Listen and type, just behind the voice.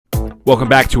Welcome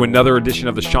back to another edition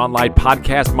of the Sean Light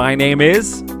Podcast. My name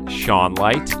is Sean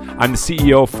Light. I'm the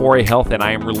CEO of 4A Health, and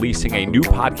I am releasing a new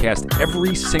podcast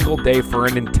every single day for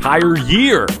an entire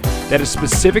year that is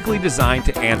specifically designed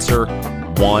to answer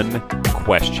one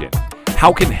question.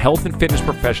 How can health and fitness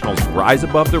professionals rise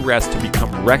above the rest to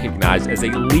become recognized as a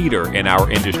leader in our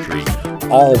industry,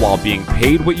 all while being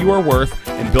paid what you are worth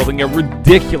and building a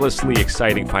ridiculously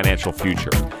exciting financial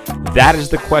future? That is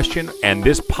the question, and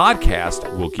this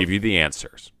podcast will give you the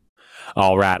answers.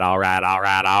 All right.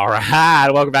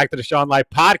 Welcome back to the Sean Light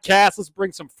Podcast. Let's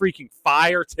bring some freaking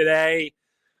fire today.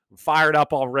 I'm fired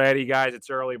up already, guys. It's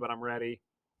early, but I'm ready.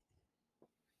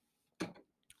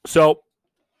 So,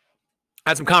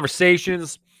 I had some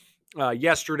conversations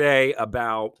yesterday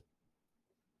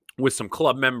with some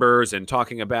club members and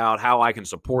talking about how I can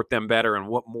support them better and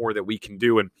what more that we can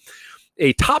do. And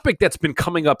a topic that's been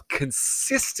coming up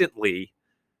consistently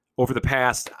over the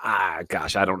past, I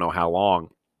don't know how long,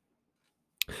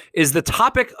 is the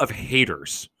topic of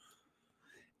haters.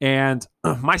 And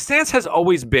my stance has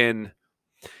always been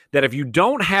that if you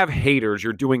don't have haters,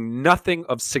 you're doing nothing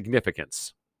of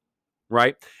significance,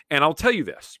 right? And I'll tell you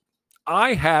this.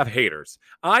 I have haters.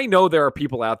 I know there are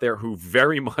people out there who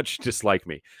very much dislike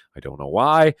me. I don't know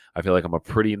why. I feel like I'm a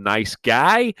pretty nice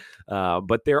guy,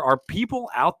 but there are people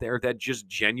out there that just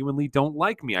genuinely don't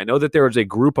like me. I know that there is a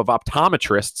group of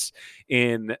optometrists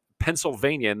in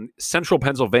Pennsylvania, in central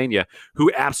Pennsylvania,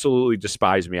 who absolutely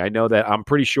despise me. I know that I'm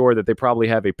pretty sure that they probably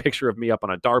have a picture of me up on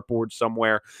a dartboard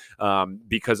somewhere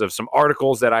because of some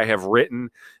articles that I have written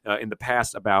in the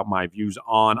past about my views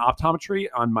on optometry,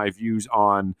 on my views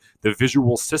on the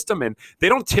visual system. And they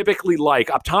don't typically like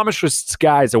optometrists,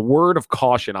 guys, a word of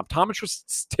caution.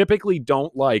 Optometrists typically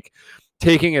don't like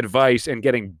taking advice and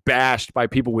getting bashed by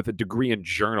people with a degree in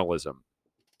journalism.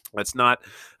 That's not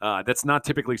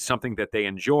typically something that they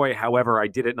enjoy. However, I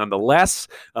did it nonetheless.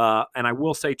 And I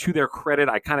will say, to their credit,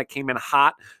 I kind of came in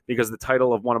hot because the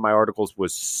title of one of my articles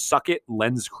was "Suck It,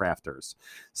 Lens Crafters."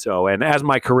 So, and as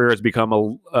my career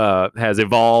has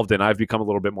evolved and I've become a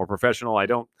little bit more professional, I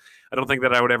don't think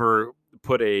that I would ever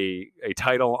put a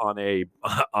title on a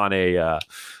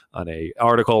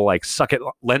article like "Suck It,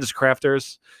 Lens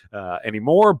Crafters"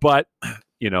 anymore. But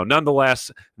nonetheless,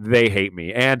 they hate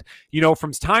me. And,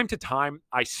 from time to time,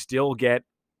 I still get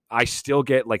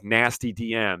like nasty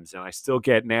DMs and I still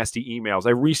get nasty emails.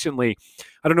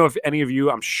 I don't know if any of you,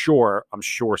 I'm sure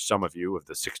some of you, of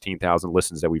the 16,000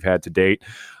 listens that we've had to date,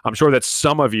 I'm sure that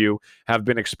some of you have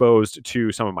been exposed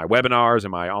to some of my webinars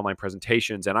and my online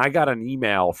presentations. And I got an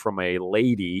email from a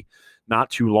lady not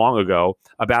too long ago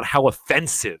about how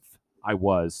offensive I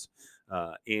was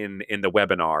in the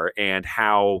webinar, and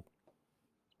how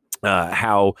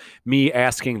me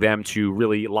asking them to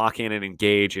really lock in and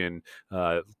engage and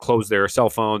close their cell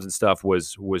phones and stuff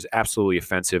was absolutely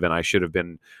offensive. And I should have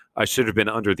been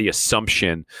under the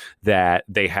assumption that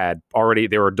they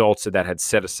were adults that had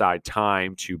set aside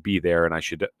time to be there, and I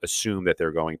should assume that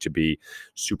they're going to be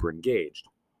super engaged.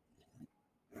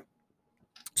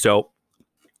 So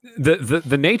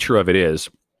the nature of it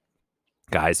is,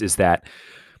 guys, is that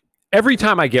every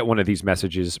time I get one of these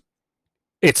messages,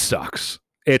 it sucks.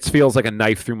 It feels like a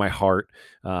knife through my heart.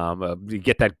 You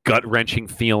get that gut-wrenching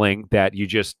feeling that you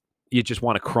just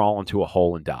want to crawl into a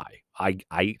hole and die. I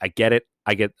get it.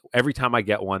 Every time I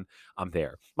get one, I'm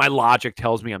there. My logic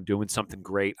tells me I'm doing something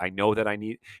great. I know that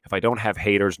if I don't have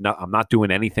haters, I'm not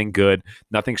doing anything good.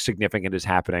 Nothing significant is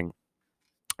happening.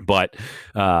 But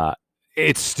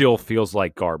it still feels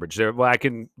like garbage. I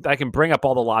can bring up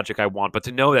all the logic I want, but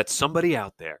to know that somebody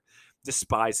out there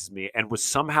despises me and was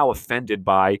somehow offended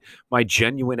by my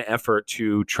genuine effort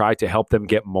to try to help them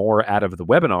get more out of the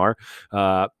webinar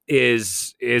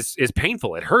is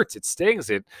painful. It hurts. It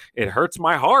stings. It hurts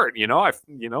my heart.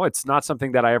 It's not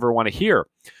something that I ever want to hear.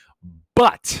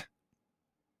 But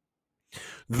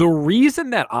the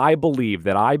reason that I believe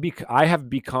that I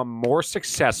have become more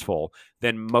successful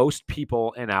than most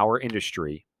people in our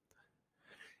industry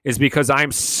is because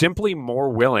I'm simply more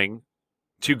willing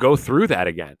to go through that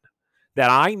again. That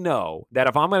I know that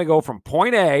if I'm going to go from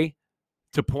point A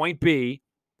to point B,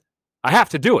 I have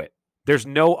to do it. There's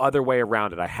no other way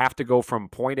around it. I have to go from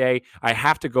point A. I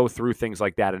have to go through things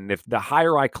like that. And if the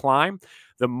higher I climb,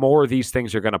 the more these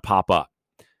things are going to pop up.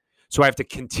 So I have to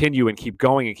continue and keep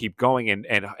going and keep going.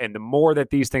 And the more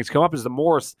that these things come up is the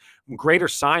more greater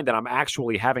sign that I'm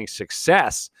actually having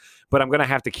success, but I'm going to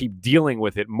have to keep dealing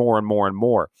with it more and more and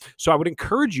more. So I would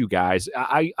encourage you guys.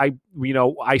 I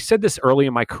said this early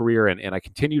in my career, and I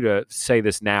continue to say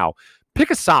this now. Pick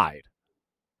a side.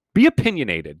 Be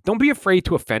opinionated. Don't be afraid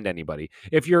to offend anybody.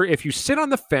 If you sit on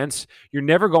the fence, you're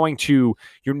never going to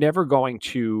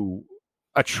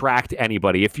attract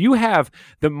anybody. If you have,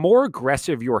 the more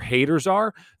aggressive your haters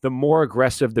are, the more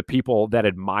aggressive the people that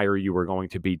admire you are going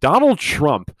to be. Donald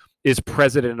Trump is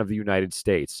president of the United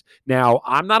States. Now,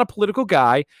 I'm not a political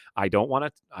guy. I don't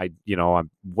want to,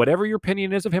 whatever your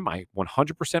opinion is of him, I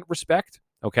 100% respect.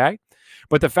 Okay.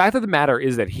 But the fact of the matter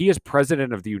is that he is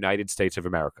president of the United States of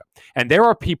America. And there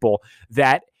are people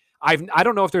that I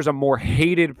don't know if there's a more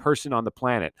hated person on the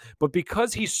planet, but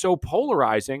because he's so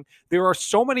polarizing, there are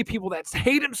so many people that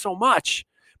hate him so much,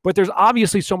 but there's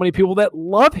obviously so many people that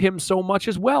love him so much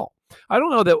as well. I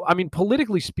don't know that, I mean,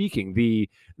 politically speaking, I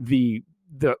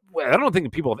don't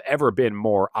think people have ever been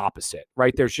more opposite,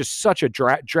 right? There's just such a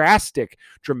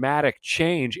dramatic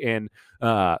change in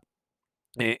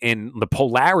the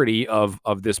polarity of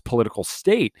this political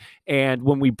state. And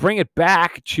when we bring it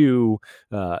back to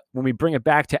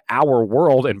our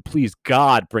world, and please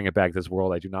God, bring it back to this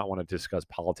world. I do not want to discuss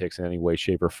politics in any way,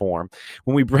 shape, or form.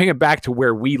 When we bring it back to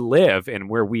where we live and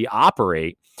where we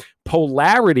operate,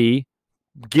 polarity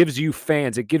gives you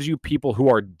fans. It gives you people who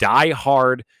are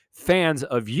diehard fans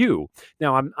of you.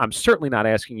 Now, I'm certainly not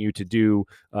asking you to do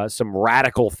some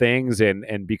radical things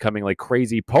and becoming like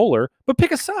crazy polar, but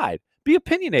pick a side. Be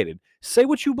opinionated. Say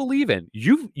what you believe in.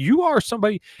 You are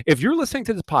somebody. If you're listening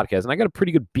to this podcast, and I got a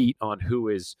pretty good beat on who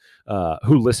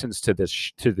listens to this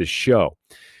show.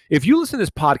 If you listen to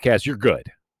this podcast, you're good.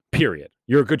 Period.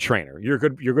 You're a good trainer. You're a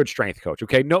good strength coach.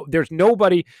 Okay. No, there's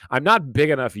nobody. I'm not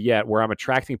big enough yet where I'm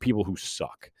attracting people who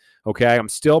suck. Okay.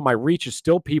 My reach is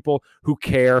still people who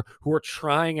care, who are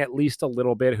trying at least a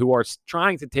little bit, who are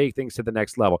trying to take things to the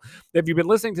next level. If you've been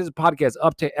listening to this podcast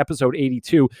up to episode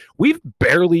 82, we've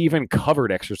barely even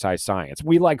covered exercise science.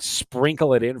 We like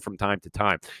sprinkle it in from time to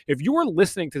time. If you are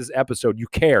listening to this episode, you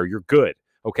care, you're good.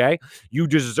 Okay. You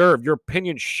deserve, your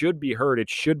opinion should be heard. It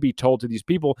should be told to these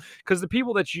people because the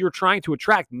people that you're trying to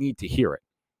attract need to hear it.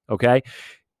 Okay.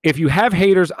 If you have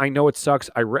haters, I know it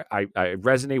sucks. I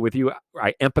resonate with you.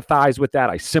 I empathize with that.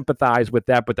 I sympathize with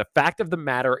that. But the fact of the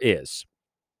matter is,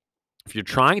 if you're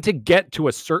trying to get to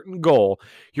a certain goal,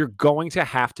 you're going to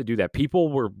have to do that.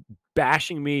 People were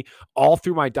bashing me all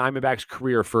through my Diamondbacks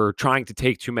career for trying to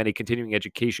take too many continuing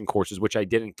education courses, which I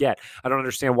didn't get. I don't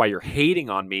understand why you're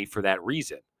hating on me for that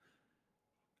reason.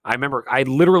 I remember I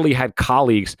literally had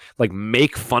colleagues like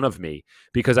make fun of me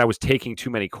because I was taking too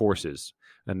many courses.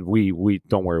 And we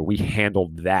don't worry, we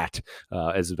handled that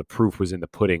as the proof was in the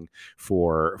pudding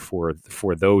for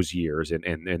those years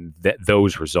and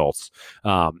those results.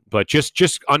 But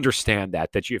just understand that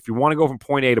if you want to go from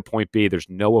point A to point B, there's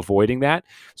no avoiding that.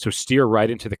 So steer right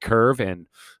into the curve and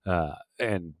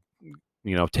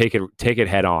take it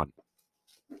head on.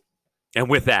 And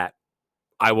with that,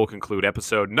 I will conclude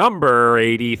episode number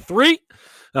 83.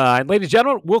 And ladies and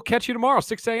gentlemen, we'll catch you tomorrow,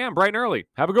 6 a.m. bright and early.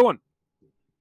 Have a good one.